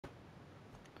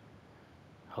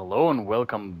Hello and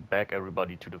welcome back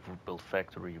everybody to the Football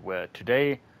Factory, where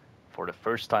today, for the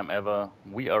first time ever,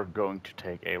 we are going to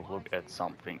take a look at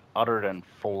something other than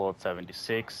Fallout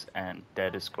 76, and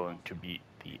that is going to be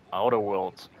the Outer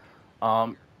Worlds.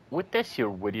 Um, with this here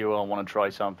video, I want to try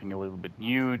something a little bit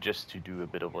new, just to do a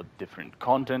bit of a different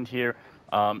content here.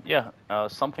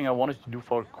 Something I wanted to do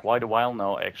for quite a while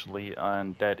now, actually,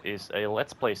 and that is a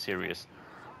Let's Play series.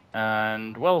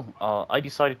 And well, I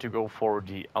decided to go for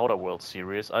the Outer Worlds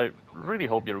series. I really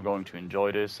hope you're going to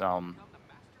enjoy this.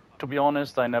 To be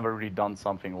honest, I never really done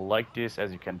something like this,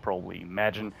 as you can probably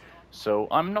imagine. So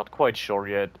I'm not quite sure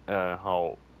yet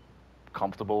how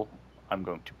comfortable I'm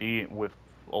going to be with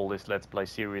all this Let's Play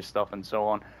series stuff and so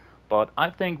on. But I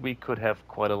think we could have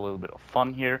quite a little bit of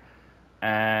fun here.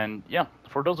 And yeah,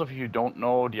 for those of you who don't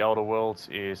know, the Outer Worlds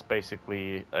is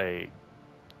basically a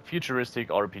futuristic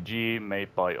RPG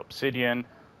made by Obsidian,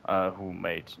 who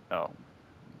made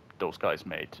those guys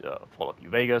made Fallout New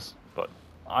Vegas. But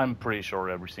I'm pretty sure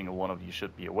every single one of you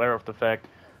should be aware of the fact.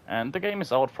 And the game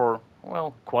is out for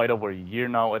well quite over a year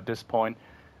now at this point.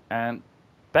 And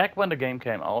back when the game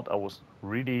came out, I was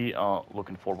really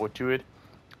looking forward to it.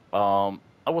 I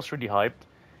was really hyped.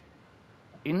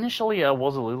 Initially, I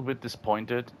was a little bit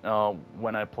disappointed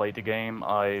when I played the game.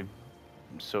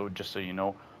 Just so you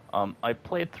know, I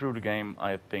played through the game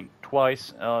I think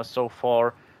twice so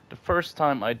far. The first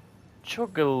time I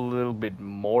took a little bit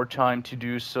more time to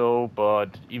do so,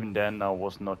 but even then I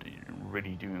was not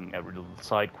really doing every little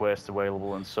side quest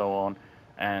available and so on.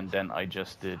 And then I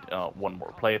just did one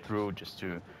more playthrough just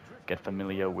to get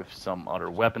familiar with some other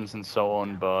weapons and so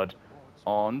on. But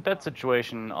on that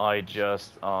situation, I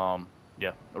just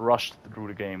rushed through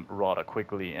the game rather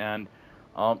quickly and.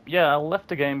 I left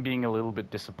the game being a little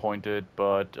bit disappointed,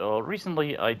 but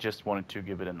recently I just wanted to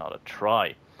give it another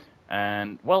try.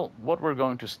 And well, what we're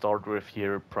going to start with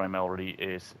here primarily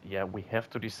is, we have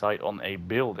to decide on a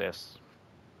build, as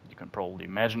you can probably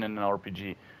imagine in an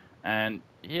RPG. And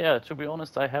yeah, to be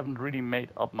honest, I haven't really made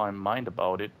up my mind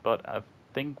about it, but I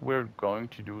think we're going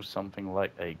to do something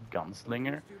like a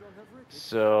gunslinger.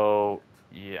 So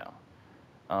yeah,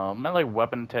 melee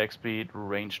weapon attack speed,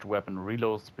 ranged weapon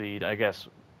reload speed. I guess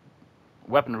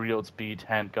weapon reload speed,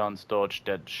 handguns, dodge,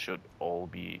 that should all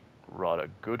be rather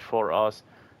good for us.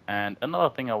 And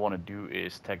another thing I want to do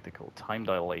is tactical time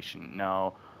dilation.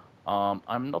 Now,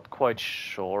 I'm not quite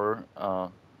sure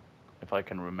if I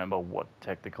can remember what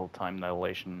tactical time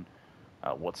dilation,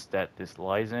 what stat this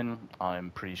lies in.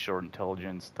 I'm pretty sure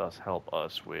intelligence does help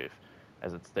us with,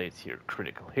 as it states here,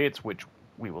 critical hits, which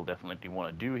we will definitely want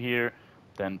to do here.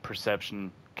 Then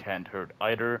perception can't hurt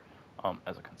either.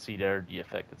 As I can see there, the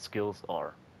affected skills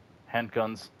are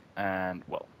handguns, and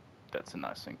well, that's a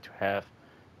nice thing to have.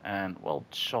 And well,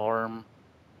 charm.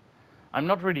 I'm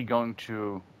not really going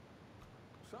to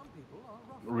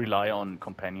rely on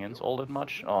companions all that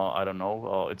much. I don't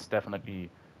know. It's definitely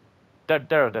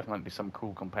there are definitely some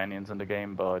cool companions in the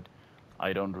game, but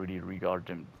I don't really regard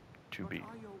them to be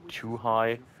too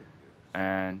high.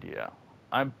 And yeah,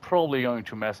 I'm probably going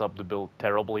to mess up the build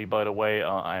terribly, by the way.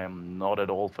 I am not at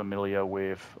all familiar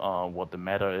with what the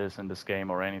meta is in this game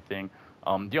or anything.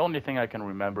 The only thing I can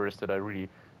remember is that I really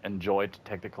enjoyed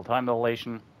tactical time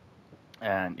dilation.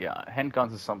 And yeah,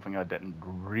 handguns is something I didn't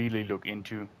really look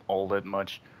into all that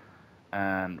much.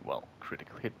 And well,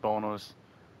 critical hit bonus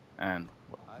and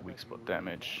well, weak spot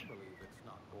damage.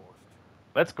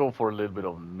 Let's go for a little bit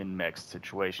of a min-max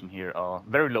situation here.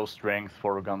 Very low strength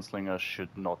for a gunslinger should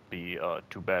not be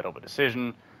too bad of a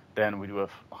decision. Then we do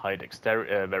have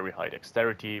very high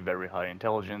dexterity, very high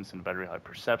intelligence, and very high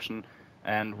perception.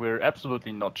 And we're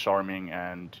absolutely not charming,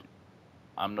 and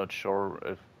I'm not sure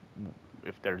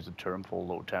if there's a term for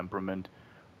low temperament,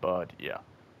 but yeah.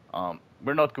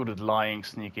 We're not good at lying,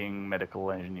 sneaking,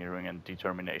 medical engineering, and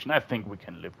determination. I think we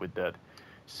can live with that.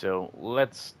 So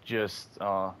let's just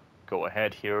go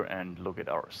ahead here and look at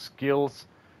our skills.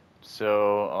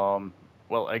 So,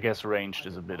 well, I guess ranged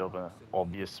is a bit of an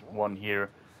obvious one here.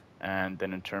 And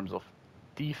then in terms of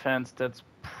defense, that's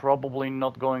probably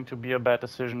not going to be a bad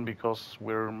decision because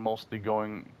we're mostly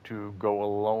going to go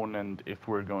alone. And if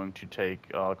we're going to take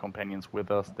companions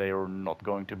with us, they are not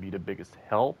going to be the biggest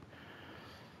help.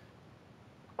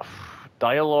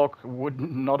 Dialogue would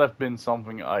not have been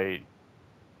something I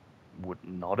would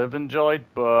not have enjoyed,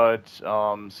 but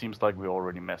seems like we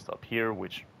already messed up here,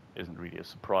 which isn't really a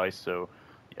surprise. So,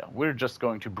 yeah, we're just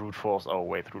going to brute force our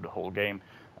way through the whole game.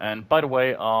 And by the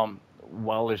way,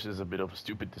 while this is a bit of a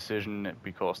stupid decision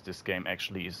because this game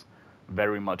actually is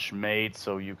very much made,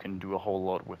 so you can do a whole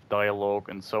lot with dialogue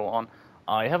and so on,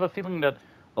 I have a feeling that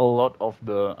a lot of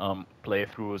the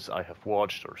playthroughs I have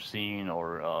watched or seen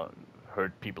or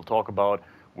heard people talk about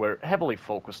were heavily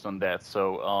focused on that.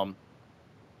 So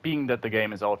being that the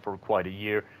game is out for quite a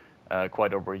year,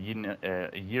 quite over a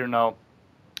year now,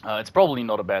 it's probably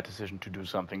not a bad decision to do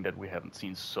something that we haven't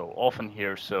seen so often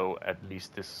here, so at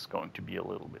least this is going to be a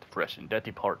little bit fresh in that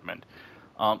department.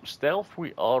 Stealth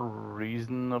we are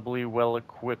reasonably well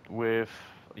equipped with,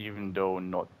 even though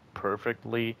not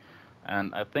perfectly,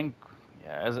 and I think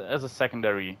yeah, as a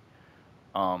secondary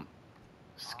um,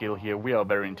 skill here, we are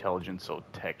very intelligent, so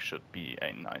tech should be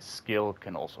a nice skill,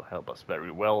 can also help us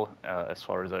very well, as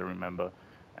far as I remember.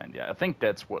 And yeah, I think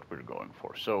that's what we're going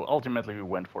for. So ultimately we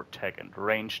went for tech and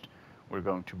ranged. We're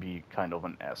going to be kind of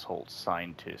an asshole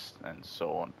scientist and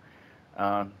so on.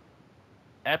 Um,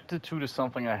 Aptitude is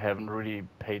something I haven't really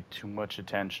paid too much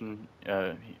attention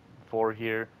for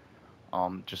here.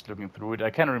 Just looking through it,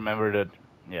 I can remember that,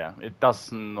 yeah, it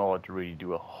does not really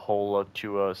do a whole lot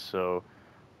to us, so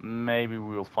maybe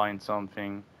we'll find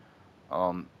something.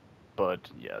 Um, but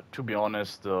yeah, to be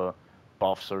honest, the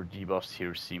buffs or debuffs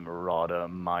here seem rather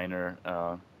minor.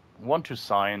 One to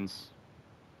science.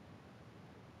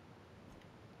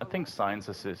 I think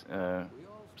scientist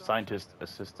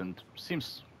assistant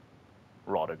seems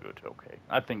rather good. Okay,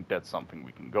 I think that's something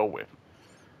we can go with.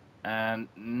 And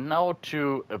now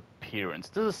to appearance.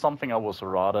 This is something I was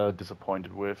rather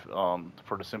disappointed with,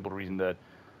 for the simple reason that,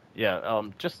 yeah,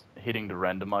 just hitting the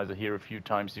randomizer here a few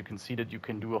times, you can see that you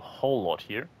can do a whole lot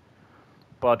here.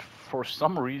 But for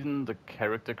some reason, the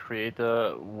character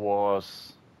creator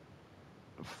was,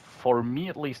 for me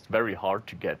at least, very hard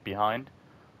to get behind.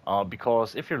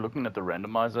 Because if you're looking at the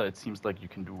randomizer, it seems like you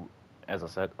can do, as I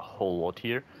said, a whole lot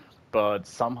here. But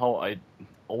somehow I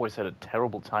always had a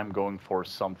terrible time going for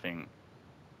something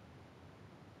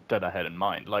that I had in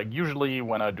mind. Like usually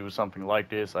when I do something like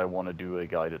this, I want to do a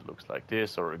guy that looks like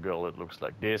this or a girl that looks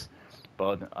like this,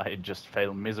 but I just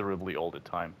fail miserably all the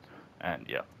time. And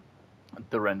yeah,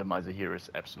 the randomizer here is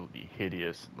absolutely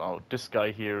hideous. Now this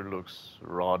guy here looks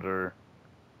rather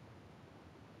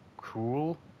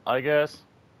cool, I guess.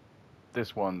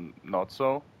 This one not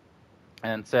so.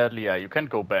 And sadly, yeah, you can't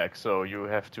go back, so you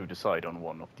have to decide on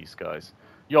one of these guys.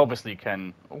 You obviously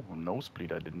can. Oh,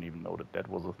 nosebleed! I didn't even know that that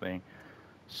was a thing.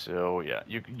 So yeah,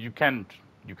 you can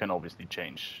obviously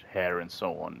change hair and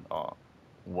so on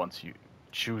once you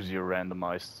choose your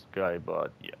randomized guy,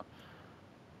 but yeah.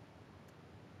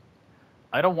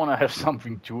 I don't want to have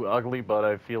something too ugly, but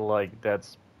I feel like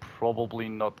that's probably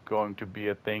not going to be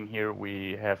a thing here.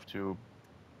 We have to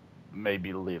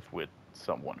maybe live with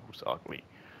someone who's ugly.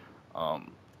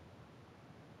 Um,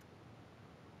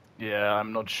 yeah,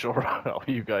 I'm not sure how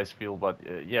you guys feel, but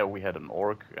yeah, we had an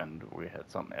orc and we had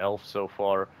some elf so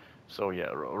far. So yeah,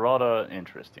 rather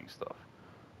interesting stuff.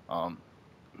 Um,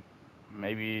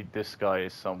 Maybe this guy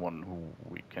is someone who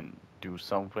we can do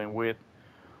something with.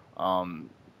 Um,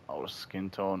 our skin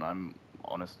tone, I'm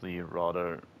honestly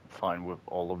rather fine with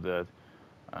all of that.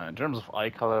 In terms of eye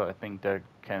color, I think there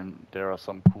are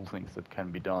some cool things that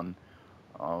can be done.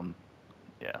 Um,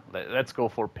 yeah, let's go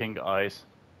for pink eyes.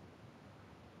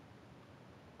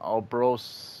 Our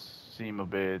brows seem a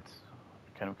bit.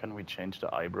 Can we change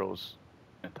the eyebrows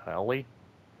entirely?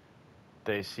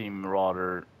 They seem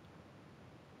rather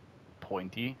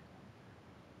pointy,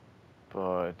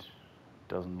 but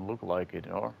doesn't look like it,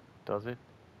 or does it?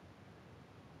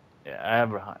 Yeah, I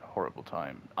have a horrible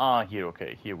time. Ah, here,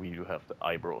 okay. Here we do have the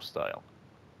eyebrow style.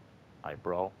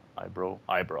 Eyebrow, eyebrow,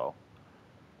 eyebrow.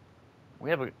 We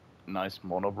have a nice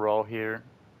monobrow here,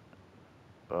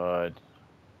 but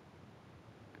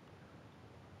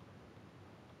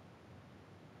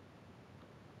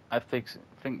I think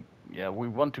yeah, we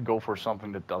want to go for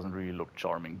something that doesn't really look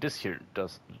charming. This here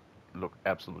does look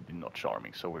absolutely not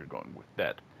charming, so we're going with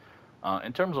that.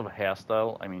 In terms of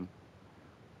hairstyle, I mean,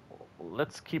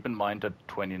 let's keep in mind that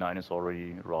 29 is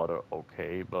already rather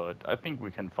okay, but I think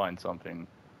we can find something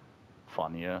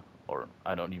funnier, or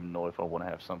I don't even know if I want to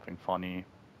have something funny.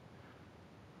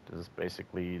 This is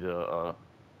basically the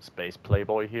space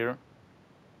playboy here.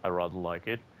 I rather like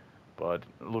it, but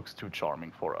it looks too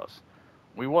charming for us.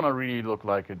 We want to really look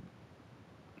like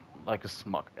a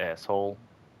smug asshole.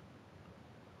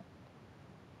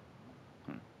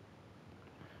 Hmm.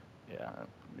 Yeah,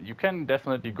 you can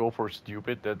definitely go for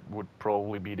stupid. That would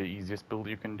probably be the easiest build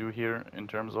you can do here in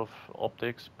terms of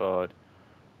optics, but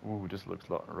ooh, this looks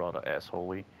rather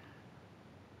assholey.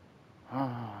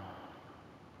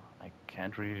 I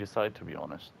can't really decide, to be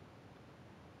honest.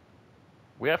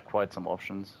 We have quite some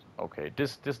options. Okay,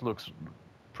 this looks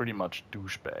pretty much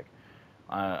douchebag.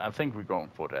 I think we're going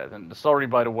for that. And sorry,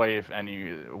 by the way, if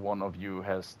any one of you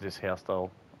has this hairstyle,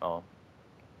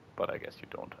 but I guess you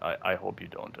don't. I hope you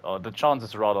don't. The chance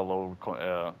is rather low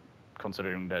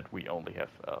considering that we only have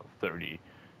 30,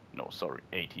 no, sorry,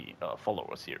 80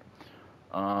 followers here.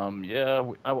 Yeah,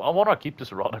 I want to keep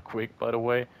this rather quick, by the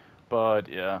way, but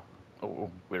yeah, oh,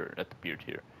 we're at the beard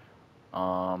here.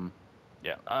 Um,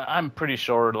 yeah, I'm pretty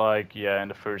sure, like, yeah, in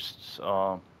the first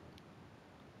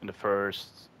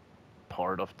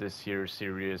part of this here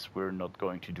series, we're not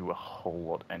going to do a whole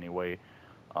lot anyway.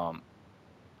 Um,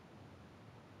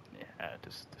 yeah,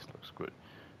 this looks good.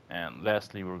 And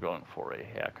lastly, we're going for a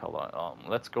hair color.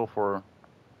 Let's go for,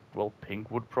 well, pink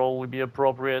would probably be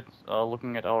appropriate,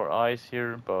 looking at our eyes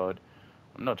here, but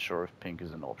I'm not sure if pink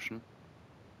is an option.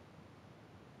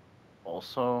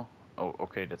 Also, oh,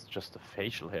 okay, that's just the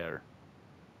facial hair.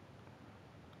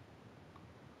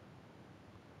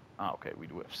 Ah, okay, we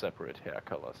do have separate hair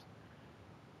colors.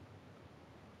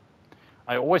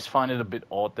 I always find it a bit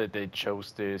odd that they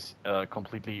chose this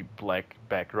completely black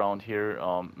background here.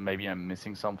 Maybe I'm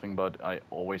missing something, but I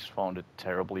always found it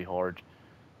terribly hard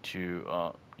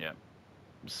to yeah,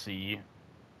 see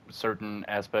certain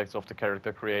aspects of the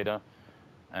character creator.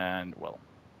 And, well,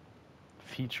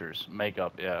 features,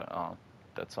 makeup, yeah,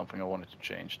 that's something I wanted to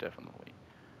change, definitely.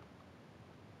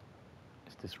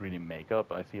 Is this really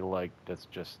makeup? I feel like that's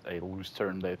just a loose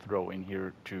term they throw in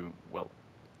here to, well,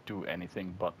 do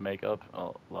anything but makeup.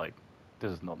 Like,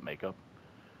 this is not makeup.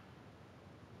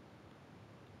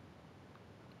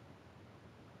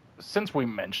 Since we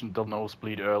mentioned the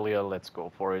nosebleed earlier, let's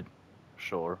go for it.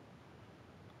 Sure.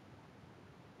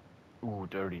 Ooh,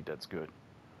 dirty, that's good.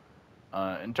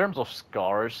 In terms of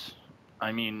scars,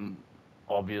 I mean,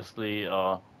 obviously,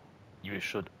 you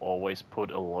should always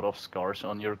put a lot of scars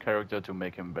on your character to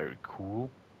make him very cool,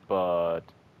 but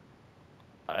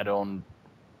I don't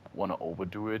want to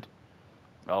overdo it.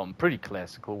 Pretty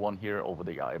classical one here over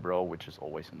the eyebrow, which is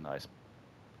always a nice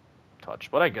touch.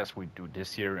 But I guess we do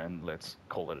this here and let's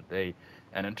call it a day.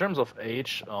 And in terms of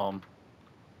age, hmm,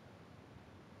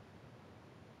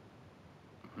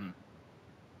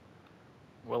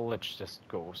 well, let's just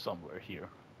go somewhere here.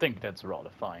 I think that's rather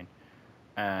fine.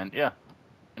 And yeah,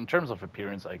 in terms of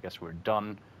appearance, I guess we're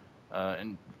done.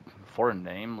 And for a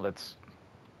name,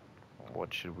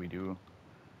 what should we do?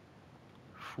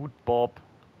 Food Bob.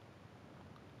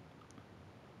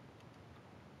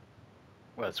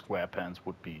 Well, SquarePants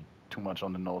would be too much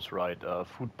on the nose, right?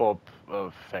 Food Bob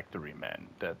Factory Man.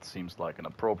 That seems like an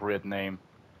appropriate name.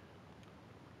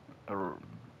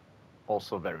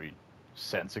 Also very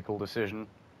sensical decision.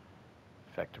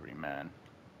 Factory Man.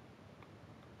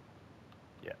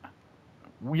 Yeah.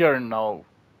 We are now.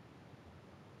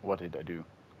 What did I do?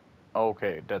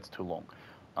 Okay, that's too long.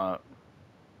 Uh,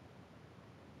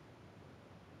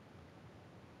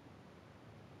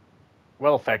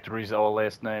 well, Factory is our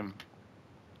last name.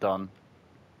 Done.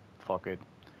 Fuck it.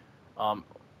 Um,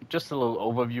 just a little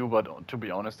overview, but to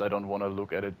be honest, I don't want to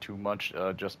look at it too much,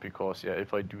 just because, yeah,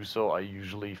 if I do so, I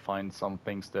usually find some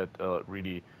things that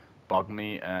really bug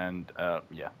me, and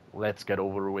yeah, let's get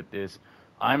over with this.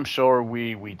 I'm sure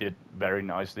we did very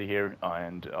nicely here,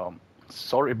 and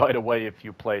sorry, by the way, if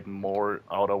you played more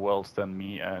Outer Worlds than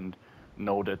me and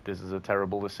know that this is a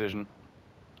terrible decision.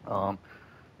 Um,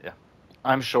 yeah,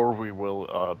 I'm sure we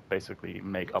will basically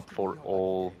make up for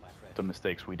all the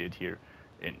mistakes we did here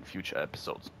in future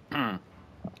episodes.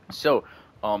 So,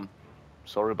 um,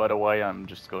 sorry by the way, I'm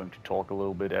just going to talk a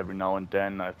little bit every now and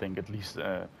then. I think at least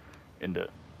in the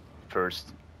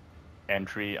first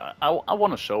entry, I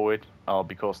want to show it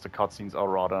because the cutscenes are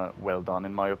rather well done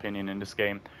in my opinion in this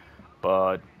game.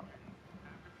 But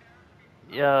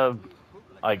yeah,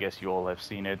 I guess you all have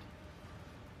seen it.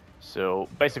 So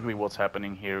basically what's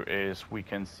happening here is we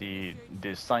can see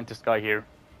this scientist guy here.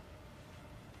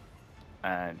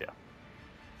 And yeah,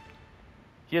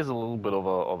 he has a little bit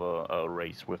of a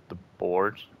race with the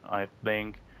board, I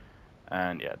think.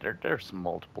 And yeah, there's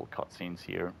multiple cutscenes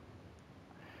here.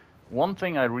 One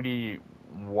thing I really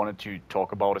wanted to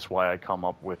talk about is why I come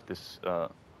up with this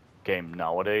game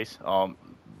nowadays.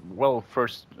 Well,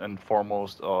 first and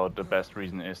foremost, the best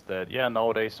reason is that, yeah,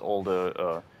 nowadays all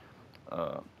the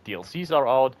DLCs are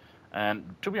out.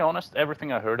 And to be honest,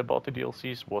 everything I heard about the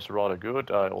DLCs was rather good.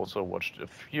 I also watched a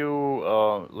few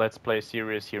Let's Play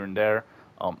series here and there.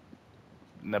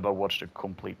 Never watched a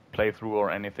complete playthrough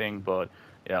or anything, but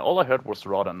yeah, all I heard was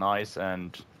rather nice.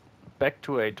 And back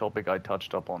to a topic I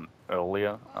touched upon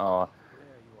earlier, I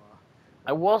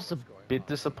was a bit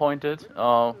disappointed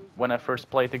when I first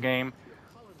played the game,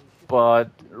 but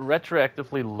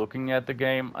retroactively looking at the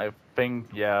game, I think,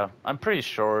 yeah, I'm pretty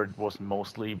sure it was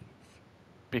mostly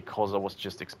because I was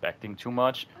just expecting too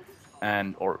much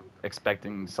and or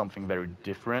expecting something very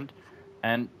different.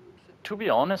 And to be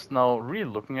honest, now really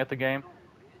looking at the game,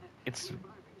 it's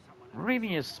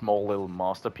really a small little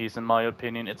masterpiece in my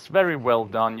opinion. It's very well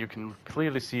done. You can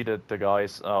clearly see that the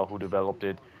guys who developed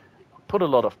it put a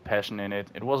lot of passion in it.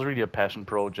 It was really a passion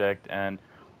project, and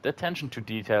the attention to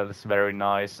detail is very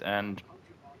nice. And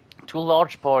to a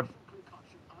large part,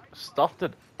 stuff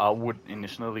that I would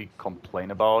initially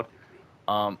complain about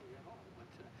um,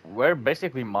 were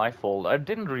basically my fault. I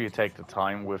didn't really take the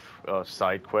time with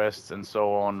side quests and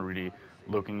so on, really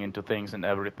looking into things and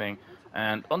everything.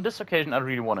 And on this occasion, I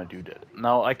really want to do that.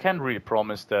 Now, I can't really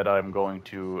promise that I'm going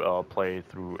to play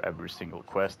through every single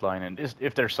quest line, and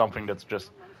if there's something that's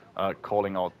just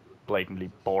calling out blatantly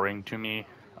boring to me,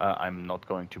 I'm not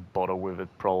going to bother with it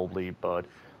probably. But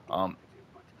um,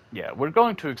 yeah, we're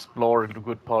going to explore the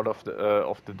good part of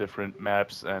the different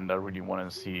maps, and I really want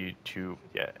to see to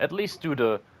yeah at least do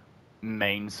the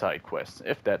main side quests,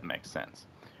 if that makes sense.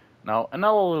 Now,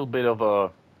 another little bit of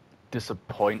a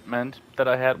disappointment that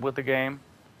I had with the game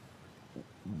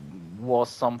was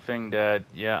something that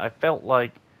yeah I felt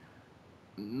like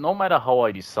no matter how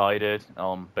I decided,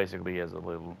 basically as a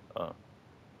little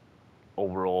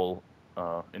overall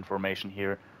information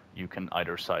here, you can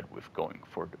either side with going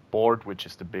for the board, which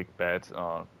is the big bad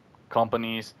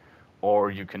companies,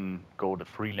 or you can go the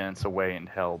freelancer way and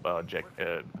help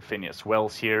Phineas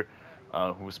Wells here,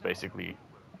 who's basically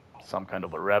some kind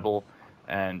of a rebel.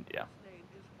 And yeah,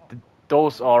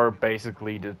 those are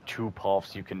basically the two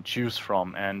paths you can choose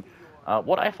from. And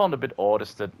what I found a bit odd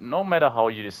is that no matter how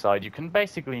you decide, you can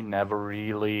basically never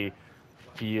really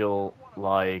feel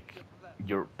like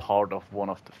you're part of one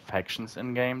of the factions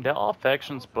in game. There are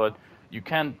factions, but you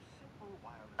can't.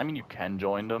 I mean, you can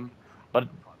join them, but it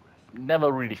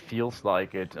never really feels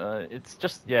like it. It's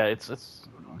just yeah, it's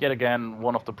yet again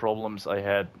one of the problems I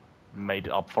had made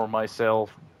up for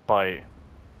myself by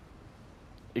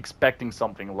expecting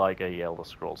something like a Elder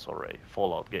Scrolls or a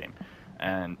Fallout game,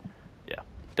 and yeah,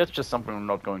 that's just something I'm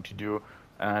not going to do.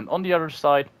 And on the other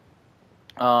side,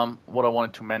 what I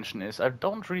wanted to mention is I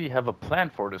don't really have a plan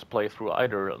for this playthrough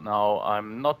either. Now,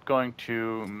 I'm not going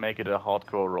to make it a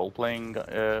hardcore role-playing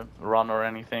run or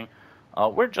anything.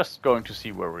 We're just going to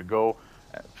see where we go.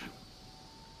 Uh,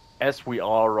 As we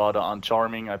are rather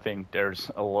uncharming, I think there's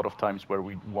a lot of times where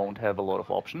we won't have a lot of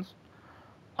options.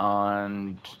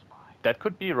 And that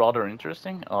could be rather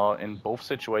interesting. In both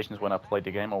situations when I played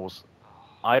the game, I was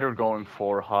either going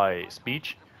for high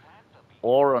speech,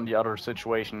 or on the other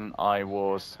situation, I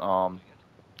was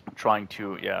trying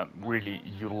to yeah really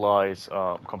utilize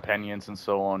companions and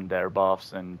so on, their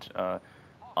buffs and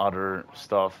other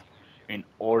stuff in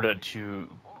order to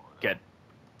get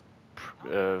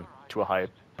to a high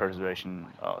persuasion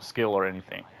skill or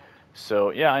anything. So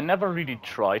yeah, I never really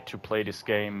tried to play this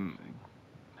game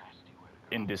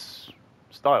in this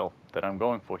style that I'm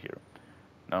going for here.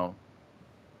 No,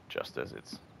 just as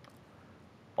it's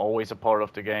always a part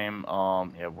of the game.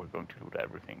 Yeah, we're going to do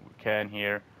everything we can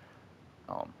here.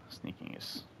 Sneaking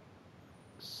is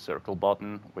circle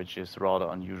button, which is rather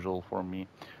unusual for me.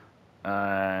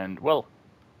 And well,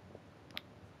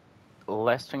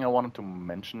 last thing I wanted to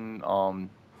mention,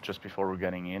 just before we're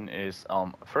getting in, is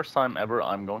first time ever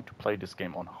I'm going to play this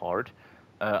game on hard.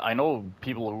 I know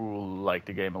people who like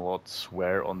the game a lot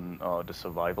swear on the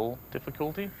survival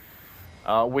difficulty,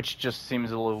 which just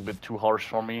seems a little bit too harsh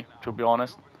for me, to be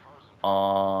honest.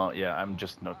 Yeah, I'm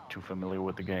just not too familiar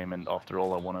with the game, and after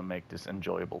all, I want to make this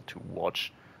enjoyable to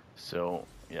watch. So,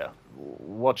 yeah,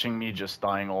 watching me just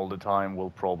dying all the time will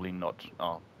probably not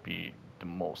be the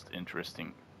most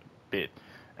interesting bit.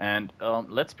 And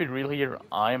let's be real here,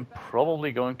 I'm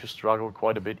probably going to struggle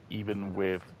quite a bit even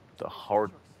with the hard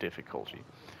difficulty.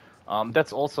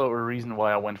 That's also a reason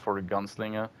why I went for the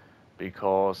gunslinger,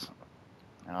 because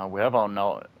we have our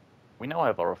now. We now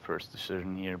have our first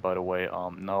decision here, by the way.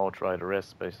 Now try the rest,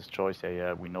 spaces choice. Yeah,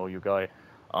 yeah, we know you, guy.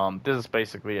 This is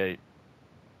basically a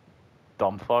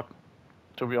dumb fuck,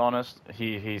 to be honest.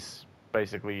 He's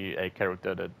basically a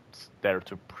character that's there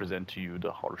to present to you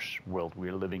the harsh world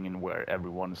we're living in, where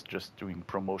everyone is just doing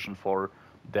promotion for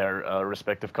their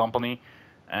respective company.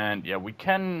 And yeah, we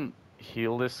can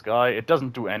heal this guy. It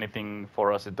doesn't do anything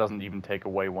for us. It doesn't even take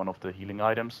away one of the healing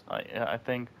items, I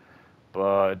think.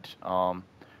 But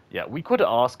yeah, we could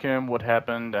ask him what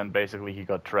happened, and basically he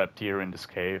got trapped here in this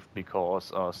cave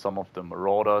because some of the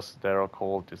marauders, they are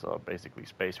called, these are basically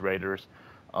space raiders,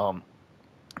 um,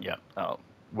 yeah,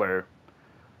 were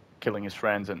killing his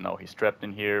friends, and now he's trapped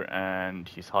in here and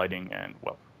he's hiding. And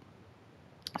well,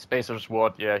 Spacer's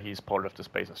what? Yeah, he's part of the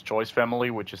Spacer's Choice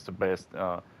family, which is the best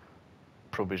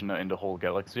provisioner in the whole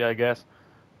galaxy, I guess.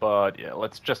 But yeah,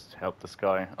 let's just help this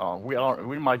guy.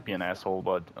 We might be an asshole,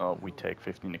 but we take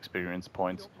 15 experience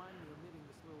points.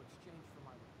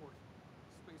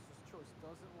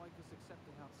 doesn't like us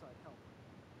accepting outside help.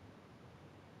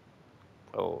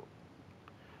 Well,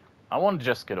 I want to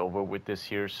just get over with this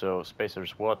here, so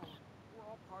Spacers, what? We're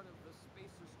all part of the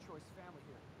Spacer's Choice family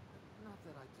here. Not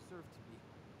that I deserve to be.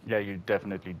 Yeah, People you keep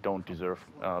putting definitely me don't in deserve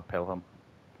comfortable slavery. Pelham.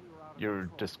 We were out of You're a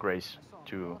control. disgrace I saw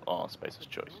a to Marauder coming up Spacer's in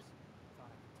the Choice. hills.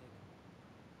 Thought I could take him.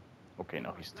 Okay, Then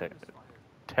now my he's gun misfired.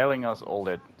 telling us Someone all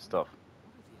that shot at me. stuff.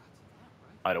 What are the odds of that,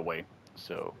 right? Either way, I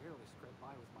so barely scraped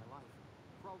by with my life.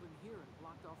 Crawled in here and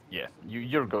blocked off the yeah, exit.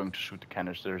 you're going to shoot the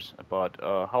canisters, but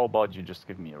how about you just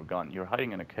give me your gun? You're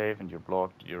hiding in a cave and you're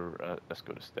blocked. You're as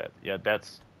good as dead. Yeah,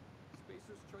 that's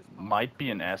Spacer's Choice policy might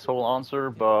be an clearly asshole stipulates that answer,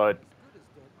 dead but and as good as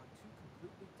dead are two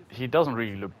completely different he doesn't categories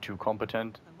really of look man. too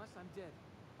competent. Unless I'm dead,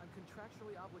 I'm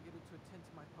contractually obligated to attend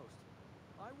to my post.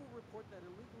 I will report that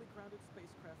illegally grounded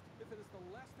spacecraft if it is the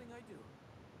last thing I do.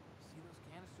 See those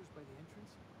canisters by the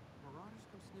entrance? Marauders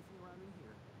come sniffing around in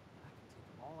here, and I can take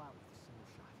them all out with a single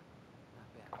shot. Not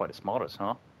bad. Quite a smartest,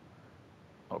 huh?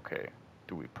 Okay.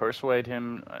 Do we persuade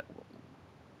him?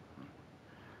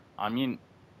 I mean,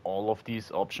 all of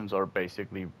these options are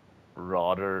basically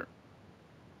rather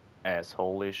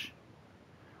asshole-ish.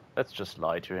 Let's just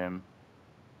lie to him.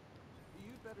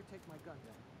 You'd better take my gun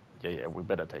then. Yeah, we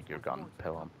better take It's your worth gun, more to the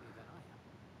Pelham. company than I am.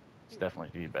 It's Here,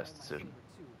 definitely the you can best have my decision. Saber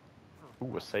too, for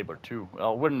Ooh, a backup. saber too.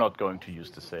 Well, we're not going All to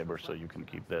use the Spacer's saber, Choice so you weapons can are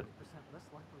keep about that. 30% less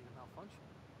likely to malfunction.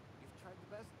 You've tried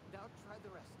the best, now try the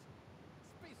rest.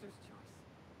 Spacer's Choice.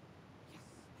 Yes,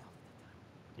 hell of the time.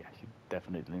 Yeah, you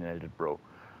definitely nailed it, bro.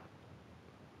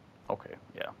 Okay,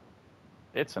 yeah.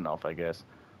 It's enough, I guess.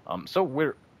 So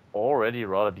we're already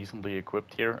rather decently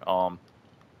equipped here.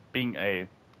 Being a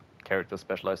character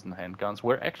specialized in handguns,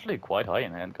 we're actually quite high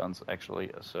in handguns,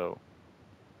 actually. So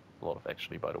a lot of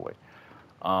actually, by the way.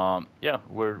 Yeah,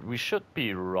 we should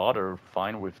be rather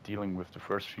fine with dealing with the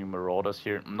first few marauders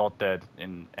here. Not that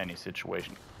in any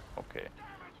situation. Okay.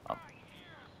 Um,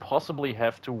 Possibly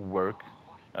have to work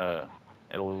uh,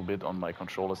 a little bit on my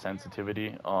controller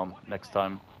sensitivity next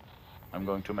time I'm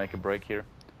going to make a break here.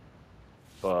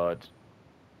 But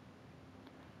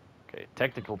okay,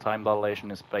 tactical time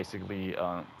dilation is basically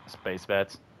space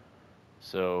VATS.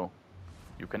 So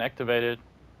you can activate it,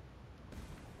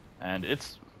 and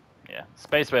it's yeah,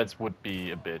 space VATS would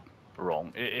be a bit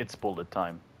wrong. It's bullet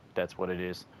time. That's what it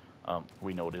is.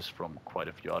 We know this from quite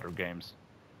a few other games.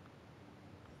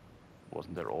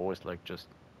 Wasn't there always like just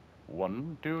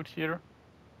one dude here?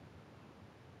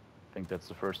 I think that's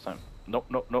the first time. No,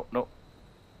 no, no, no.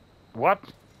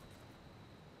 What?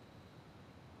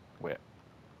 Where?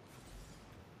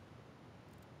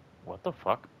 What the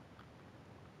fuck?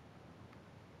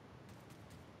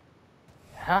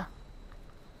 Huh?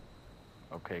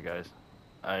 Okay, guys.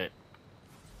 I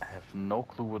have no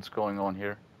clue what's going on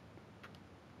here.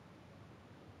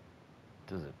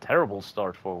 This is a terrible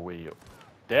start for Wii U.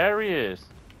 There he is.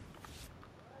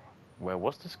 Where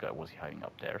was this guy? Was he hiding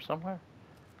up there somewhere?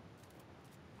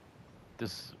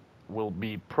 This will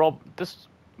be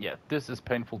yeah, this is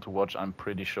painful to watch, I'm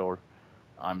pretty sure.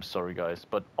 I'm sorry, guys.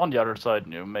 But on the other side,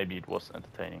 maybe it was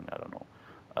entertaining. I don't know.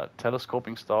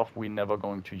 Telescoping stuff we're never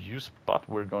going to use, but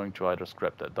we're going to either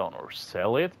scrap that down or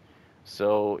sell it.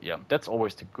 So yeah, that's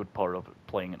always the good part of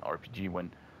playing an RPG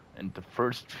when in the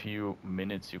first few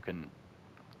minutes you can.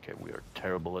 Okay, we are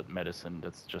terrible at medicine.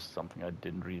 That's just something I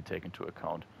didn't really take into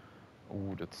account.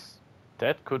 Ooh,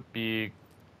 that could be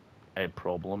a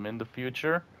problem in the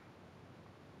future.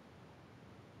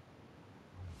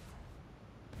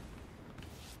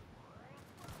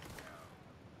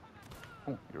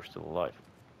 Oh, you're still alive.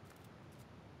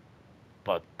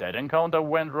 But that encounter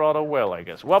went rather well, I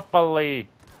guess. Whoopally!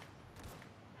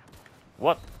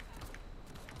 What?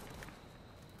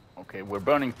 Okay, we're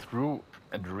burning through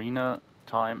Adrena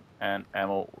time and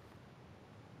ammo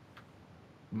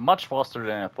much faster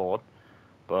than I thought.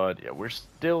 But yeah, we're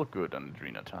still good on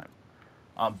Adrena time.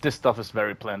 This stuff is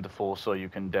very plentiful, so you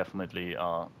can definitely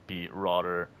be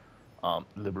rather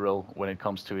liberal when it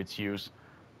comes to its use.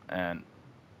 And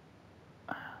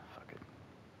fuck it,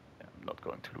 yeah, I'm not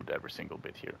going to loot every single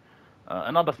bit here.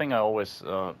 Another thing I always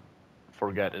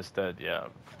forget is that yeah,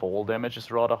 fall damage is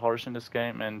rather harsh in this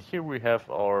game. And here we have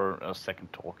our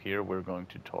second talk. Here we're going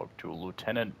to talk to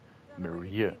Lieutenant Don't know where you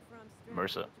Maria came from, stranger,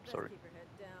 Mercer. but you best Sorry. keep your head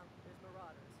down. There's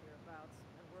marauders hereabouts,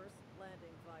 and worse,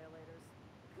 landing violators.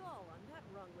 Call on that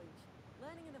rung leech.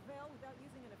 Landing in the Vale without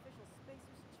using an official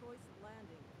Spacer's Choice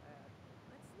landing pad.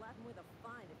 I'd slap him with a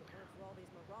fine if it weren't for all these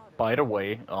marauders. By the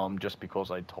way, just because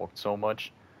I talked so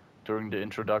much during the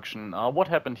introduction, what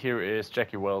happened here is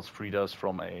Jackie Wells freed us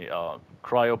from a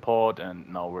cryopod, and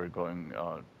now we're going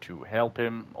to help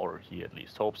him, or he at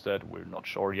least hopes that. We're not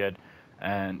sure yet.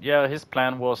 And yeah, his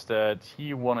plan was that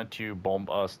he wanted to bomb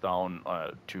us down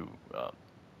to,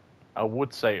 I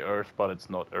would say Earth, but it's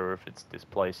not Earth, it's this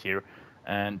place here.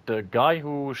 And the guy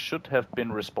who should have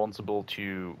been responsible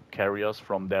to carry us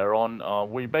from there on,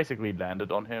 we basically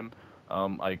landed on him.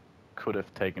 I could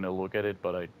have taken a look at it,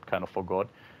 but I kind of forgot.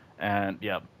 And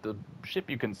yeah, the ship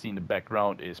you can see in the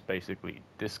background is basically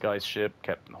this guy's ship,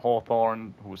 Captain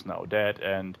Hawthorne, who's now dead.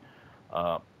 And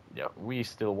uh, yeah, we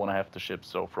still want to have the ship,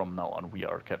 so from now on we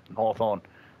are Captain Hawthorne.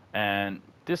 And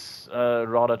this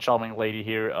rather charming lady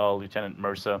here, Lieutenant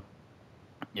Mercer,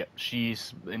 yeah,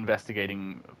 she's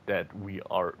investigating that we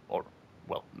are, or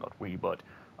well, not we, but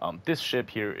this ship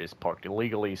here is parked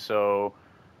illegally. So,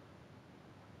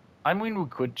 I mean, we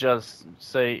could just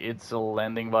say it's a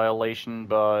landing violation,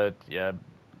 but yeah,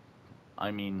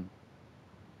 I mean,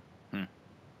 hmm.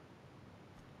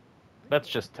 Let's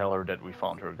just tell her that we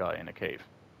found her guy in a cave.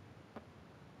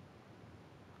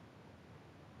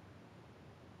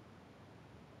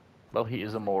 Well, he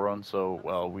is a moron, so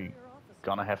well, we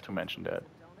gonna have to mention that.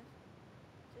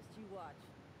 Just you watch.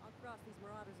 I'll cross these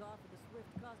marauders off with a swift,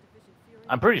 cost-efficient Fury.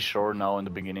 I'm pretty sure now in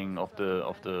the beginning of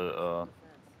the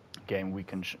game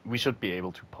we should be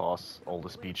able to pass all the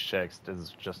speech checks. This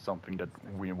is just something that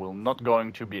we will not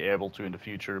going to be able to in the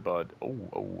future. But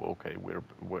okay, we're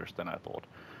worse than I thought.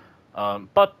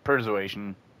 But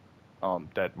persuasion,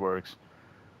 that works.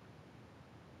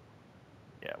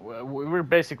 Yeah, we're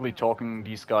basically talking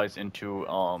these guys into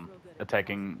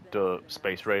attacking the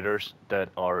space raiders that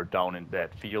are down in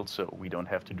that field, so we don't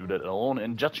have to do that alone.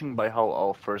 And judging by how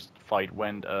our first fight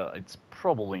went, it's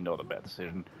probably not a bad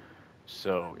decision.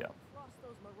 So yeah. Cross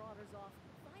those marauders off,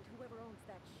 find whoever owns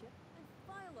that ship, and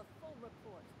file a full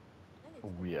report. Then it's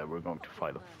Oh yeah, we're going to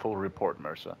file a full report,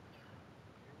 Mercer.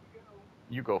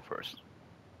 You go first.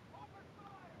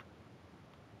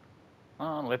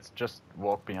 Let's just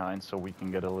walk behind so we can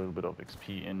get a little bit of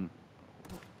XP in.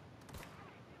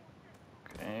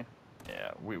 Okay.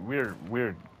 Yeah, we're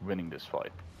winning this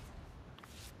fight.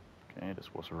 Okay,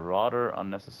 this was rather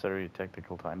unnecessary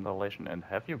tactical time dilation. And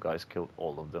have you guys killed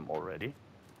all of them already?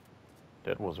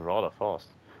 That was rather fast.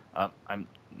 I'm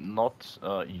not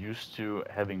used to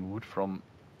having loot from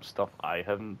stuff I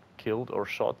haven't killed or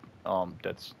shot.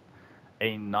 That's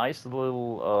a nice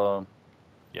little,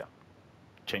 yeah,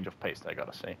 change of pace, I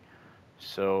gotta say.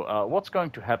 So what's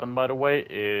going to happen, by the way,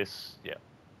 is, yeah,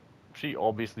 she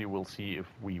obviously will see if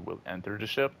we will enter the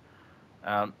ship.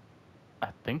 Um, I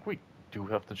think we do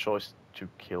have the choice to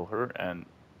kill her, and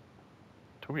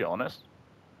to be honest,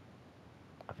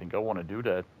 I think I want to do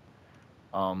that.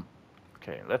 Um,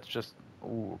 okay, let's just.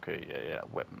 Ooh, okay, yeah,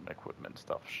 weapon equipment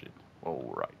stuff, shit.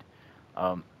 All right.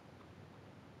 Um,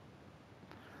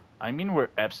 I mean, we're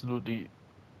absolutely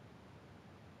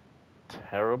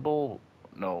terrible.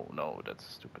 No, that's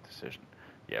a stupid decision.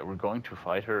 Yeah, we're going to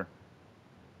fight her.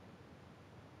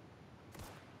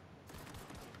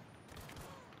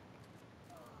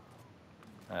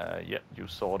 Yeah, you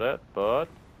saw that, but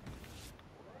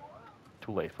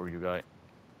too late for you, guy.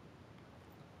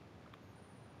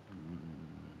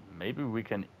 Maybe we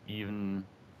can even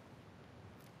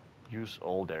use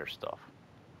all their stuff.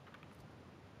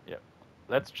 Yeah,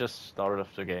 let's just start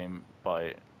off the game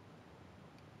by.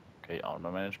 Okay,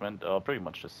 armor management, pretty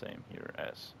much the same here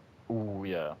as. Ooh,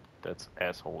 yeah, that's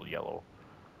asshole yellow.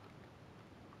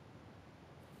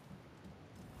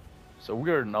 So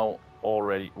we are now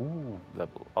already. Ooh,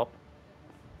 level up.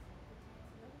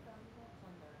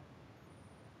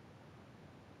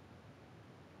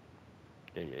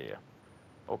 Yeah.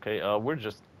 Okay, we're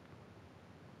just.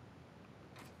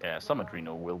 Yeah, some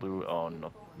adrenal will do.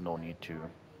 No need to.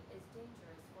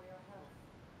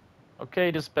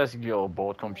 Okay, this is basically our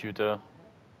board computer.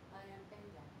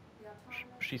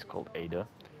 She's called Ada.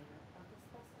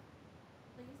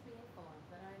 Please be informed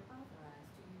that I am authorized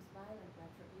to use violent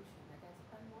retribution against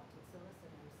unwanted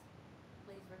solicitors.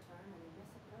 Please return any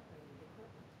misappropriated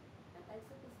equipment and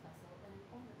exit this vessel in an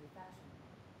orderly fashion.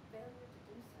 Failure to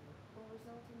do so will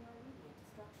result in your immediate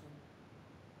destruction.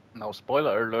 Now,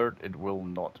 spoiler alert, it will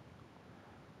not.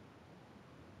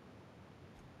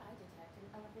 I detect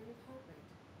an elevated heart rate,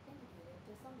 indicating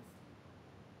dishonesty.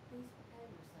 Please prepare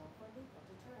yourself for lethal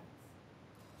deterrence.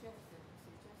 Jettison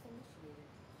procedures initiated.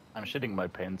 I'm shitting my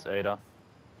pants, Ada.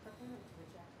 Preparing to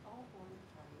eject all boarding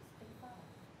parties in 5,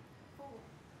 4,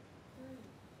 3,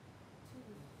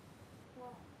 2, 1.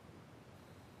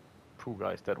 Pooh,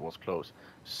 guys, that was close.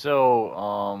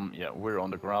 So, yeah, we're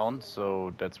on the ground,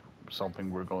 so that's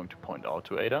something we're going to point out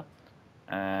to Ada.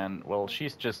 And, well,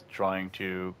 she's just trying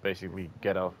to basically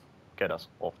get us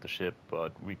off the ship,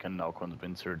 but we can now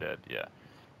convince her that, yeah,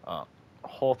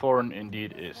 Hawthorne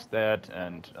indeed is dead,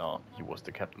 and he was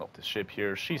the captain of the ship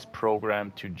here. She's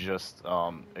programmed to just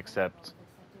um, accept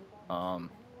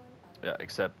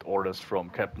orders from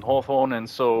Captain Hawthorne, and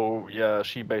so yeah,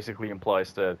 she basically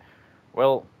implies that,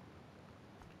 well,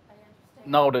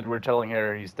 now that we're telling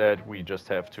her he's dead, we just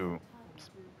have to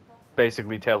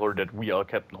basically tell her that we are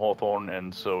Captain Hawthorne,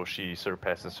 and so she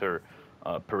surpasses her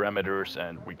parameters,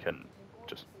 and we can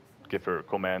just give her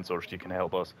commands, or she can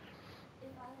help us.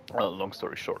 Long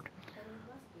story short.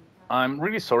 I'm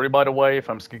really sorry, by the way, if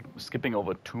I'm skipping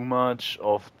over too much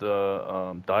of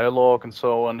the dialogue and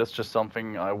so on. That's just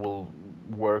something I will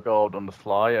work out on the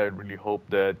fly. I really hope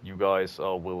that you guys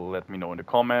will let me know in the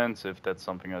comments if that's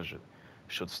something I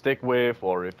should stick with,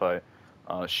 or if I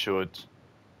should,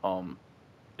 um,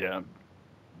 yeah,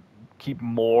 keep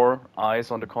more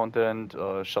eyes on the content,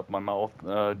 shut my mouth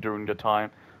during the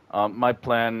time. My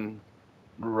plan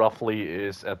roughly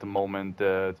is at the moment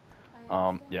that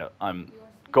yeah, I'm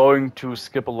going to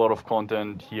skip a lot of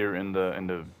content here in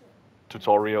the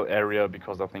tutorial area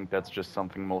because I think that's just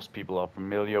something most people are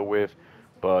familiar with.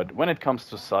 But when it comes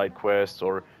to side quests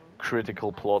or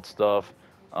critical plot stuff,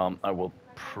 I will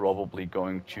probably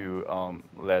going to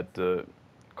let the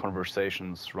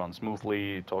conversations run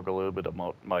smoothly, talk a little bit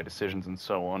about my decisions and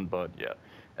so on. But yeah,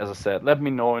 as I said, let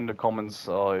me know in the comments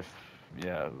if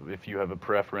if you have a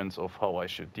preference of how I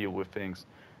should deal with things.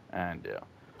 And yeah,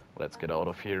 let's get out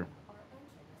of here.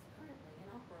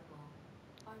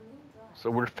 So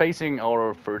we're facing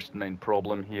our first main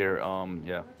problem here.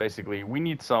 Yeah, basically we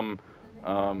need some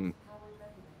um,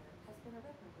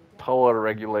 power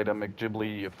regulator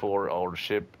McGibli for our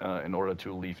ship in order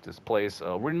to leave this place.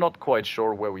 We're not quite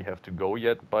sure where we have to go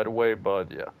yet, by the way,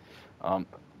 but yeah. Um,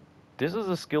 this is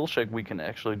a skill check we can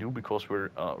actually do because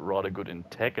we're rather good in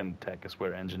tech, and tech is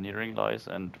where engineering lies,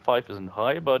 and 5 isn't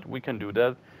high, but we can do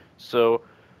that. So,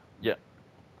 yeah,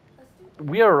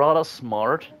 we are rather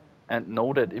smart and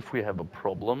know that if we have a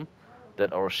problem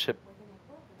that our ship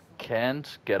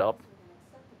can't get up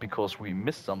because we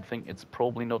missed something, it's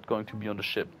probably not going to be on the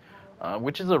ship,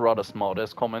 which is a rather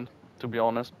smart-ass comment, to be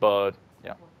honest, but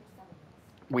yeah,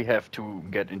 we have to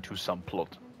get into some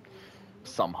plot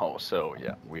somehow. So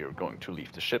yeah, we are going to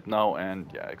leave the ship now and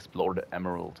yeah, explore the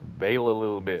Emerald Vale a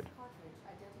little bit.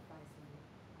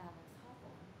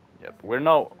 Yep, we're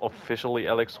now officially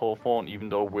Alex Hawthorne, even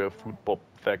though we're Food Pop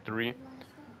Factory,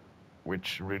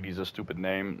 which really is a stupid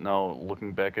name now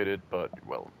looking back at it, but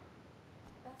well,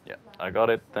 yeah, I got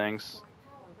it, thanks.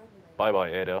 Bye bye,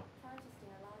 Ada.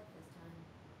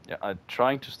 Yeah, I'm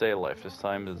trying to stay alive this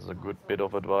time is a good bit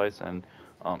of advice, and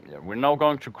yeah, we're now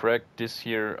going to crack this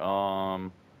here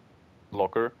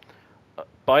locker.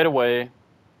 By the way,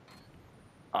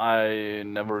 I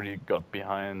never really got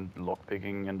behind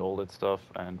lockpicking and all that stuff,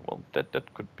 and well,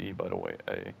 that could be, by the way,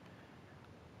 a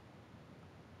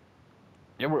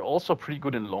yeah. We're also pretty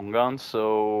good in long guns,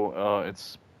 so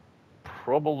it's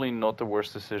probably not the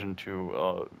worst decision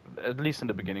to, at least in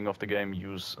the beginning of the game,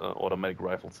 use automatic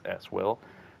rifles as well.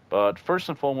 But first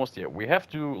and foremost, yeah, we have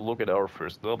to look at our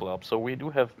first level up. So we do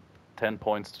have 10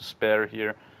 points to spare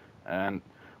here, and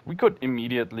we could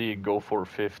immediately go for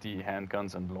 50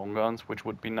 handguns and long guns, which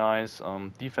would be nice.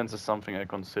 Defense is something I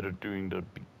considered doing the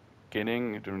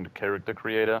beginning, during the character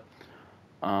creator.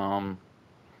 Um,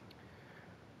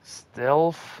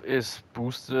 Stealth is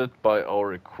boosted by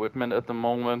our equipment at the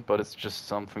moment, but it's just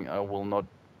something I will not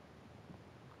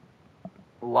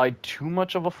lie too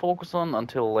much of a focus on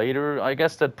until later. I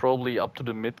guess that probably up to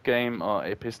the mid game,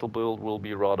 a pistol build will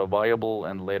be rather viable,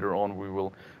 and later on we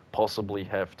will possibly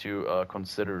have to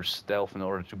consider stealth in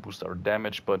order to boost our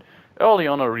damage. But early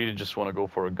on, I really just want to go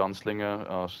for a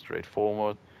gunslinger,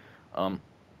 straightforward. Um,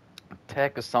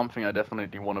 Tech is something I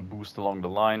definitely want to boost along the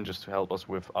line just to help us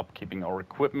with upkeeping our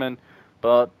equipment.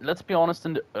 But let's be honest,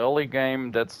 in the early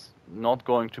game, that's not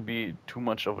going to be too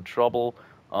much of a trouble.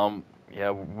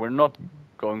 Yeah, we're not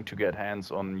going to get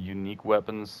hands on unique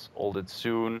weapons all that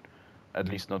soon, at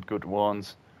least not good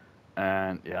ones.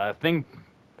 And yeah, I think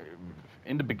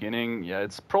in the beginning, yeah,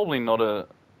 it's probably not a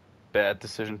bad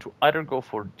decision to either go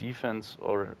for defense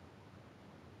or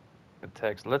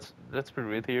attacks. Let's be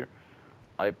real here.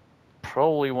 I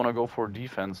probably want to go for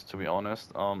defense, to be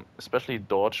honest. Especially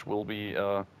dodge will be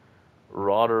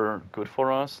rather good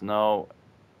for us. Now,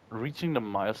 reaching the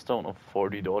milestone of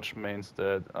 40 dodge means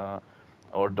that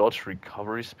our dodge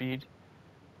recovery speed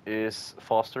is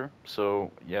faster.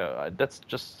 So yeah, that's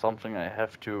just something I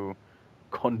have to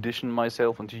condition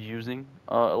myself into using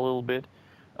a little bit.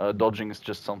 Dodging is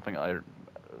just something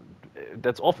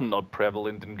that's often not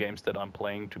prevalent in games that I'm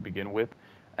playing to begin with,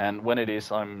 and when it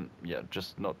is, I'm yeah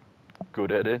just not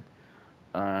good at it.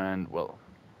 And well,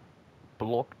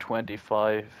 Block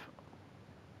 25.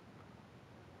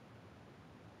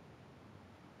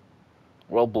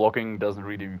 Well, blocking doesn't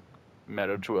really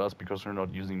matter to us because we're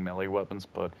not using melee weapons,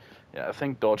 but yeah, I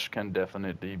think dodge can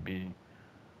definitely be...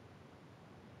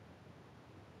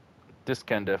 This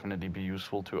can definitely be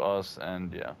useful to us,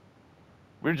 and yeah,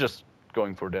 we're just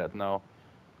going for that now.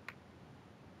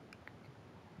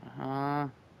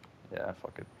 Yeah,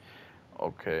 fuck it.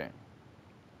 Okay.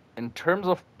 In terms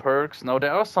of perks, now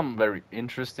there are some very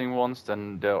interesting ones,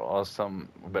 then there are some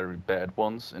very bad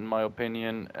ones, in my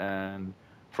opinion, and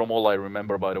from all I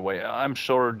remember, by the way, I'm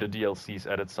sure the DLCs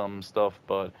added some stuff,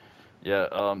 but yeah,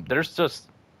 there's just,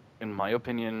 in my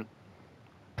opinion,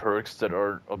 perks that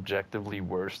are objectively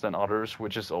worse than others,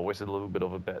 which is always a little bit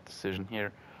of a bad decision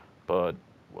here, but,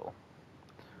 well,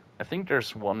 I think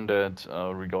there's one that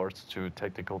regards to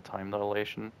tactical time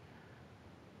dilation.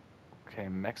 Okay,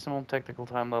 maximum tactical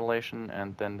time dilation,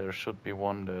 and then there should be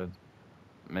one that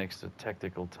makes the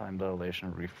tactical time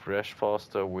dilation refresh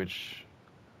faster, which,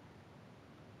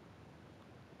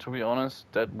 to be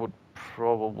honest, that would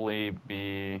probably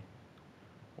be...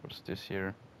 What's this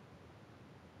here?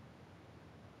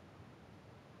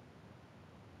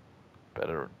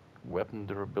 Better weapon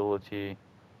durability,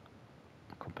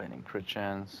 companion crit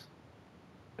chance,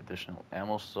 additional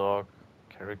ammo stock,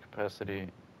 carry capacity.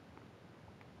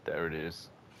 There it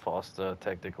is. Faster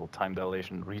tactical time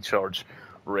dilation recharge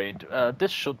rate.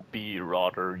 This should be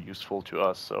rather useful to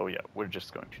us, so yeah, we're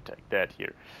just going to take that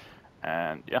here.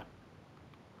 And yeah,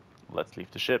 let's leave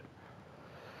the ship.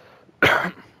 I'll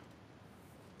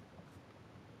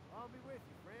be with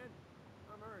you, friend.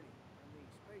 I'm Ernie. I'm the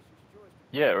Spacer's Choice.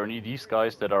 Yeah, Ernie, these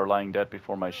guys that are lying dead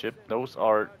before my ship, those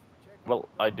are... Well,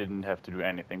 I didn't have to do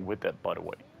anything with that, by the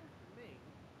way. Seems to me,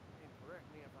 and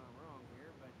correct me if I'm wrong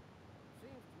here, but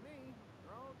seems to me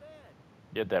they're all dead.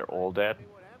 Yeah, they're all dead. Tell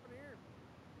me what happened here?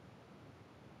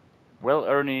 Well,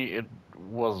 Ernie, it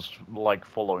was like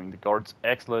following. The guards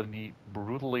accidentally,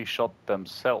 brutally shot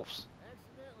themselves.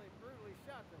 Accidentally, brutally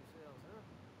shot themselves,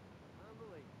 huh?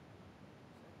 Unbelievable.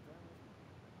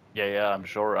 Yeah, I'm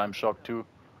sure. I'm shocked too.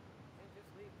 Can't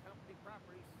just leave company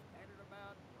property scattered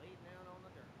about, laid down on the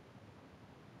dirt.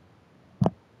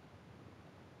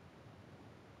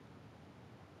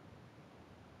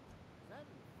 Is that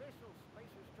an official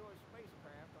Spacer's Choice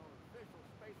spacecraft on an official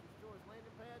Spacer's Choice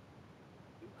landing pad?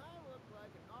 Do I look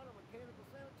like an automechanical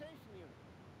sanitation unit?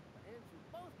 The answer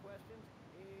to both questions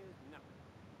is no.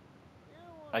 You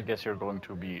don't want I guess you're going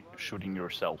to be shooting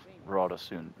yourself rather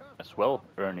soon as well,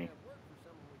 Ernie. Work for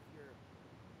someone with your,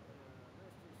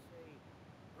 let's just say,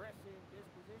 aggressive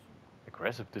disposition.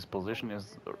 Aggressive disposition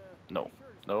is... And, no, be sure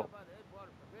to no. stop by the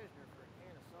Edgewater Provisioner for a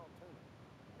can of salt tuna.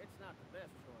 It's not the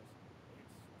best choice.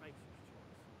 It's Spacer's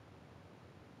Choice.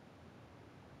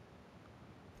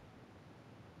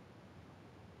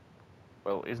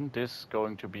 Well, isn't this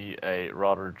going to be a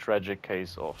rather tragic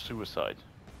case of suicide?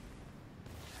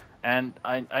 And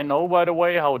I know, by the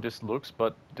way, how this looks,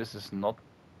 but this is not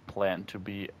planned to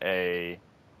be a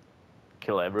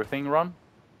kill everything run.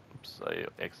 Oops, I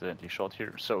accidentally shot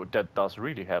here. So that does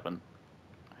really happen.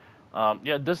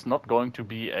 Yeah, this is not going to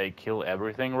be a kill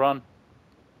everything run,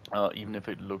 even if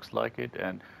it looks like it.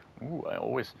 And ooh, I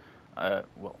always,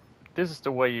 well, this is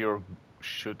the way you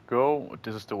should go.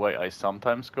 This is the way I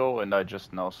sometimes go, and I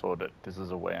just now saw that this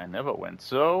is a way I never went.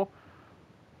 So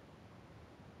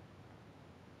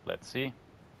let's see.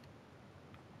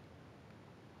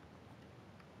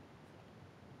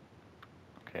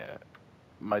 Okay,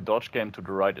 my dodge game to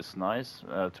the right is nice.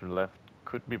 To the left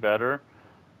could be better.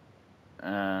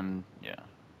 And yeah.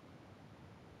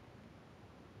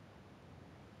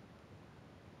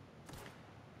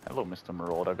 Hello, Mr.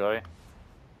 Marauder guy.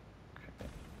 Okay.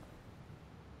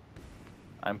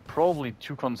 I'm probably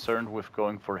too concerned with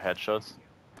going for headshots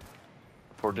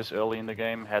for this early in the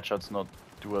game. Headshots not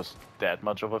do us that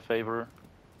much of a favor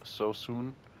so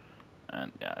soon.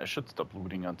 And yeah, I should stop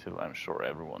looting until I'm sure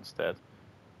everyone's dead.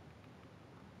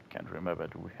 Can't remember,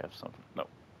 do we have something? No.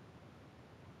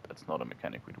 That's not a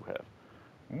mechanic we do have.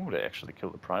 Ooh, they actually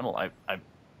killed the Primal. I'm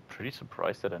pretty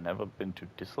surprised that I've never been to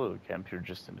this little camp here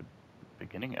just in the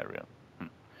beginning area.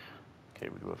 Okay,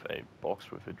 we do have a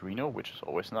box with Adreno, which is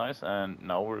always nice. And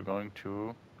now we're going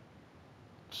to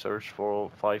search for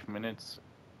 5 minutes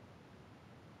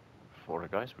for the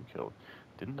guys we killed.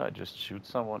 Didn't I just shoot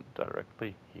someone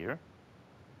directly here?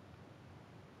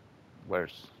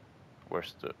 Where's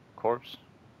the corpse?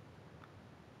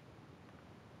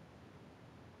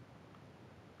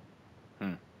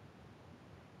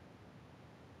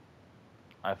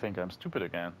 I think I'm stupid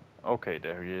again. Okay,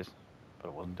 there he is.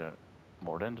 But wasn't there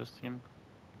more than just him?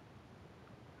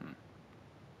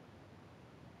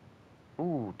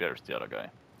 Ooh, there's the other guy.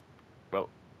 Well,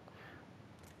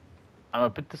 I'm a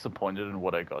bit disappointed in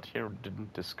what I got here.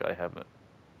 Didn't this guy have a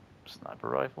sniper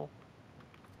rifle?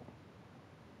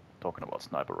 Talking about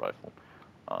sniper rifle.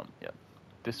 Yeah,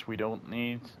 this we don't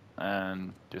need,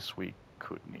 and this we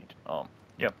could need.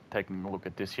 Yeah, taking a look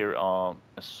at this here,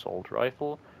 assault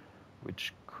rifle,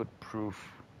 which could prove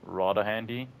rather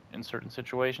handy in certain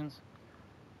situations.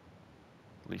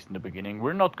 At least in the beginning.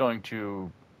 We're not going to,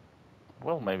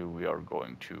 well, maybe we are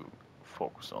going to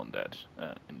focus on that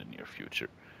in the near future.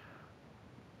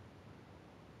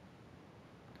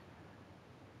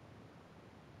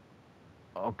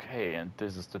 Okay, and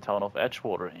this is the town of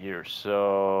Edgewater here.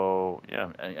 So,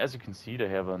 yeah, as you can see, they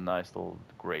have a nice little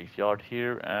graveyard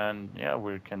here, and yeah,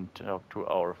 we can talk to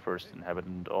our first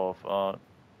inhabitant of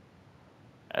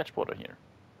Edgewater here.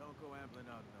 Don't go ambling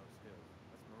out in those hills.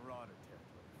 That's marauder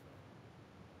territory,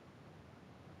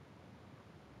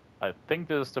 friend. I think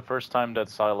this is the first time that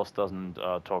Silas doesn't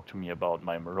talk to me about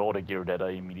my marauder gear that I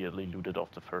immediately looted off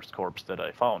the first corpse that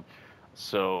I found.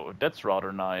 So that's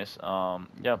rather nice.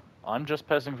 Yeah, I'm just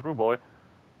passing through, boy.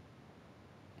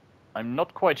 I'm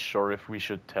not quite sure if we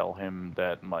should tell him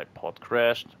that my pod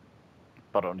crashed,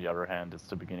 but on the other hand, it's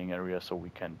the beginning area, so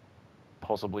we can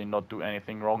possibly not do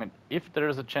anything wrong. And if there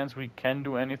is a chance we can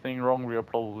do anything wrong, we are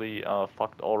probably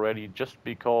fucked already, just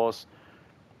because,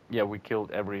 yeah, we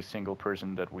killed every single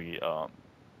person that we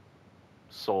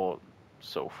saw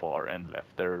so far and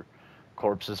left their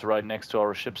corpses right next to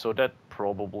our ship, so that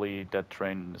probably, that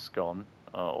train is gone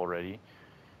already.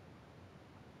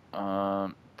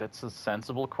 That's a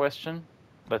sensible question.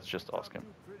 Let's just ask him.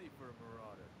 Too pretty for a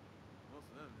marauder. Most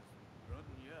of them just grunt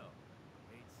and yell.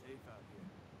 Ain't safe out here.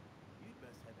 You'd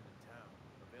best head into town.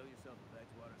 Avail yourself of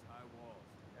Edgewater's high walls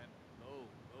and low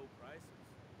prices.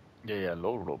 Yeah,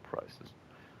 low prices.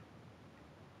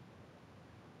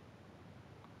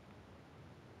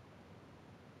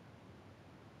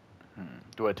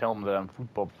 Do I tell him that I'm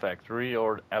Food Bob Factory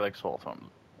or Alex Hawthorne?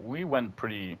 We went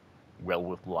pretty well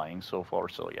with lying so far,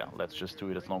 so yeah, let's just do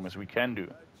it as long as we can do. I'd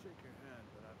shake your hand,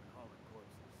 but I've been hauling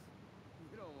corpses.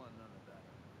 You don't want none of that.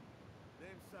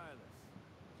 Name's Silas.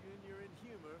 Junior in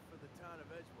humor for the town of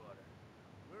Edgewater.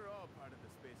 We're all part of the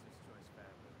Spacer's Choice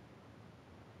family.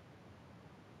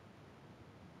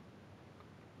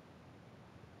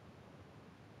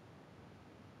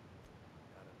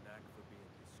 Got a knack for being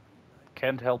discreet like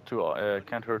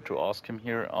Can't hurt to ask him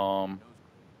here.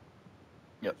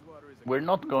 Yep. We're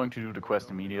not going to do the quest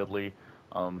immediately.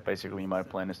 Basically, my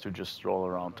plan is to just stroll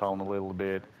around town a little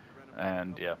bit,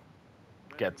 and yeah,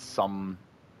 get some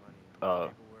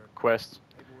quests,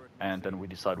 and then we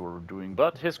decide what we're doing.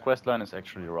 But his quest line is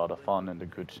actually rather fun and a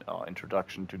good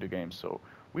introduction to the game, so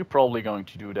we're probably going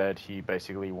to do that. He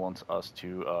basically wants us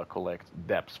to collect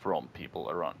debts from people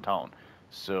around town.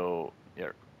 So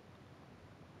yeah.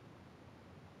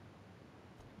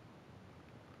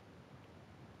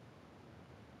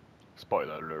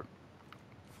 Spoiler alert.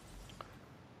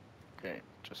 Okay,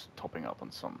 just topping up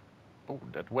on some. Oh,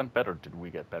 that went better. Did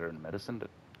we get better in medicine? That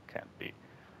can't be.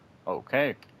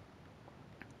 Okay.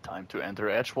 Time to enter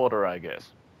Edgewater, I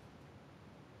guess.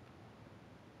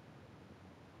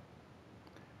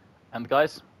 And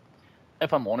guys,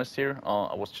 if I'm honest here,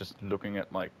 I was just looking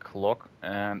at my clock,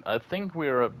 and I think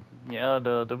we're, yeah,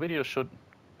 the video should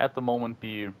at the moment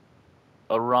be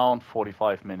around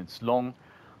 45 minutes long.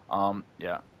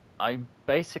 Yeah, I'm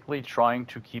basically trying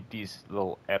to keep these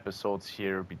little episodes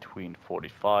here between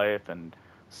 45 and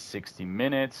 60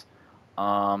 minutes.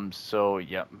 So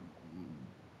yeah,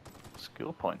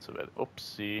 skill points of it.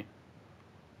 Oopsie.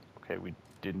 Okay, we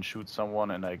didn't shoot someone,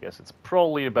 and I guess it's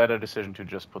probably a better decision to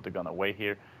just put the gun away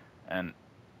here. And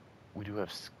we do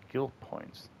have skill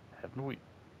points.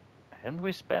 Haven't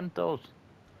we spent those?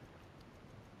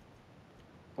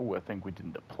 Oh, I think we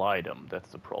didn't apply them. That's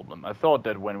the problem. I thought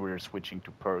that when we were switching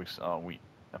to perks, we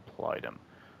apply them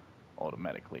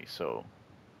automatically. So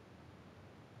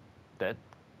that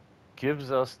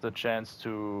gives us the chance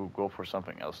to go for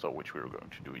something else, though, which we were going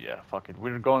to do. Yeah, fuck it.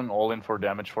 We're going all in for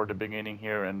damage for the beginning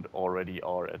here, and already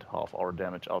are at half our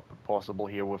damage output possible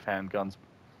here with handguns.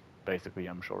 Basically,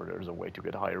 I'm sure there's a way to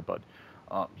get higher, but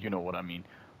you know what I mean.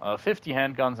 50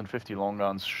 handguns and 50 long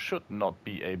guns should not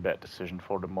be a bad decision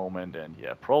for the moment, and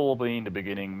yeah, probably in the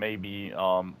beginning, maybe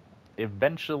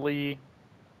eventually,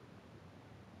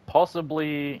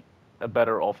 possibly a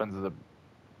better offense is a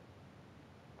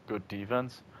good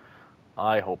defense.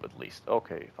 I hope at least.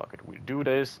 Okay, fuck it, we do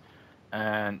this,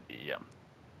 and yeah.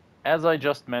 As I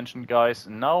just mentioned, guys,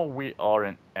 now we are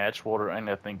in Edgewater, and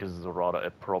I think this is a rather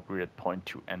appropriate point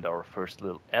to end our first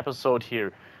little episode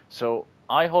here. So,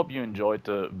 I hope you enjoyed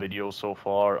the video so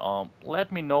far.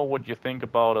 Let me know what you think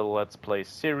about a Let's Play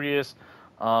series.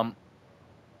 Um,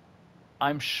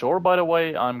 I'm sure, by the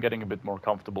way, I'm getting a bit more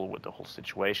comfortable with the whole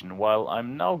situation. While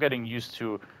I'm now getting used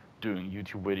to doing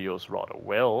YouTube videos rather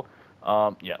well,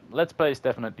 yeah, Let's Play is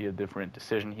definitely a different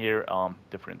decision here,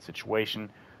 different situation,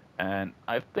 and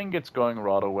I think it's going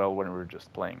rather well when we're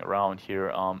just playing around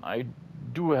here. I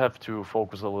do have to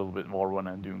focus a little bit more when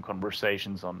I'm doing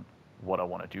conversations on what I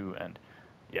want to do, and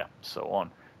yeah, so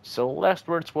on. So last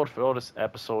words for this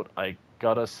episode, I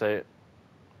gotta say,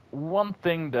 one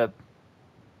thing that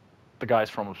the guys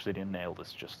from Obsidian nailed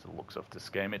is just the looks of this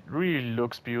game. It really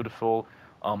looks beautiful.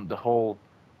 The whole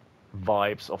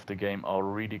vibes of the game are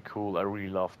really cool. I really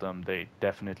love them. They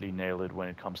definitely nailed it when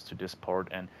it comes to this part.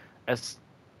 And as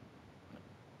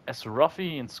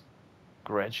roughy and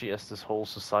scratchy as this whole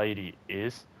society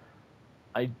is,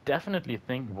 I definitely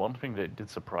think one thing they did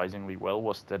surprisingly well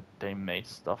was that they made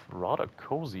stuff rather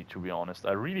cozy. To be honest,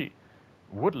 I really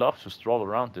would love to stroll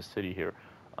around this city here.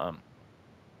 Um,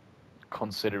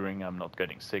 Considering I'm not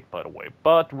getting sick, by the way.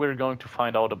 But we're going to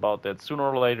find out about that sooner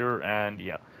or later, and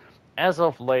yeah. As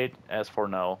of late, as for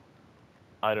now,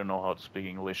 I don't know how to speak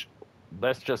English.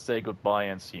 Let's just say goodbye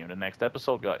and see you in the next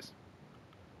episode, guys.